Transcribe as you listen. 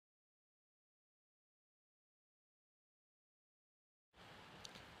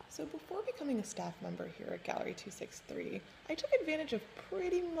So before becoming a staff member here at Gallery 263, I took advantage of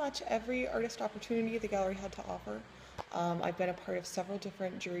pretty much every artist opportunity the gallery had to offer. I've been a part of several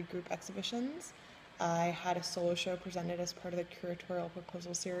different jury group exhibitions. I had a solo show presented as part of the curatorial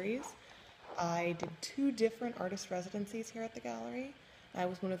proposal series. I did 2 different artist residencies here at the gallery. I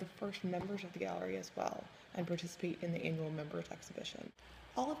was one of the first members of the gallery as well and participate in the annual members exhibition.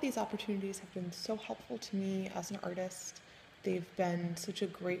 All of these opportunities have been so helpful to me as an artist. They've been such a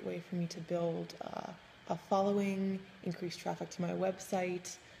great way for me to build a following, increase traffic to my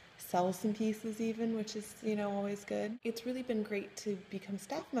website, sell some pieces even, which is, always good. It's really been great to become a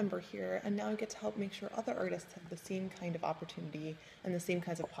staff member here, and now I get to help make sure other artists have the same kind of opportunity and the same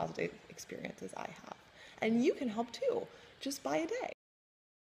kinds of positive experiences I have. And you can help too, just buy a day.